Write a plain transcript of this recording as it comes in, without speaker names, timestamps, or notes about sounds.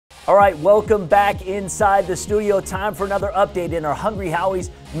All right, welcome back inside the studio. Time for another update in our Hungry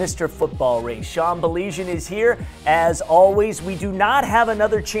Howie's Mr. Football race. Sean Belizean is here. As always, we do not have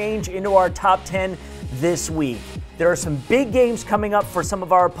another change into our top 10 this week. There are some big games coming up for some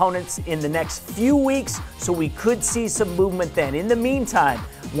of our opponents in the next few weeks, so we could see some movement then. In the meantime,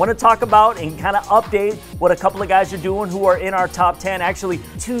 I want to talk about and kind of update what a couple of guys are doing who are in our top 10. Actually,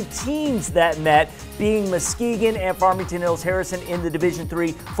 two teams that met, being Muskegon and Farmington Hills Harrison in the Division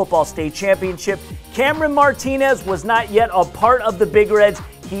III Football State Championship. Cameron Martinez was not yet a part of the Big Reds.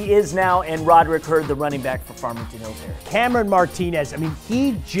 He is now, and Roderick Hurd, the running back for Farmington Hills Harrison. Cameron Martinez, I mean,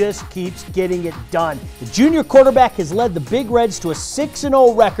 he just keeps getting it done. The junior quarterback has led the Big Reds to a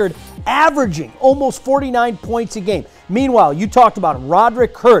 6-0 record, averaging almost 49 points a game. Meanwhile, you talked about him,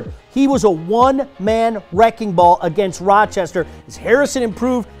 Roderick Hurd. He was a one-man wrecking ball against Rochester as Harrison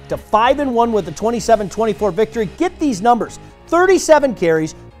improved to 5-1 with a 27-24 victory. Get these numbers: 37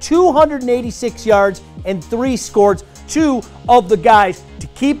 carries, 286 yards, and 3 scores. Two of the guys to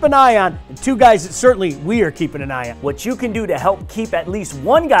keep an eye on, and two guys that certainly we are keeping an eye on. What you can do to help keep at least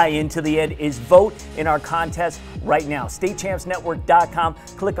one guy into the end is vote in our contest right now. StateChampsNetwork.com.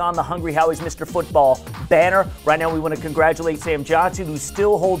 Click on the Hungry Howie's Mr. Football banner. Right now we want to congratulate Sam Johnson, who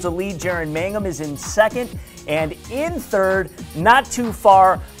still holds a lead. Jaron Mangum is in second. And in third, not too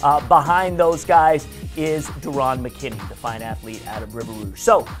far behind those guys, is Deron McKinney, the fine athlete out of River Rouge.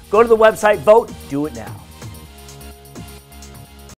 So go to the website, vote, do it now.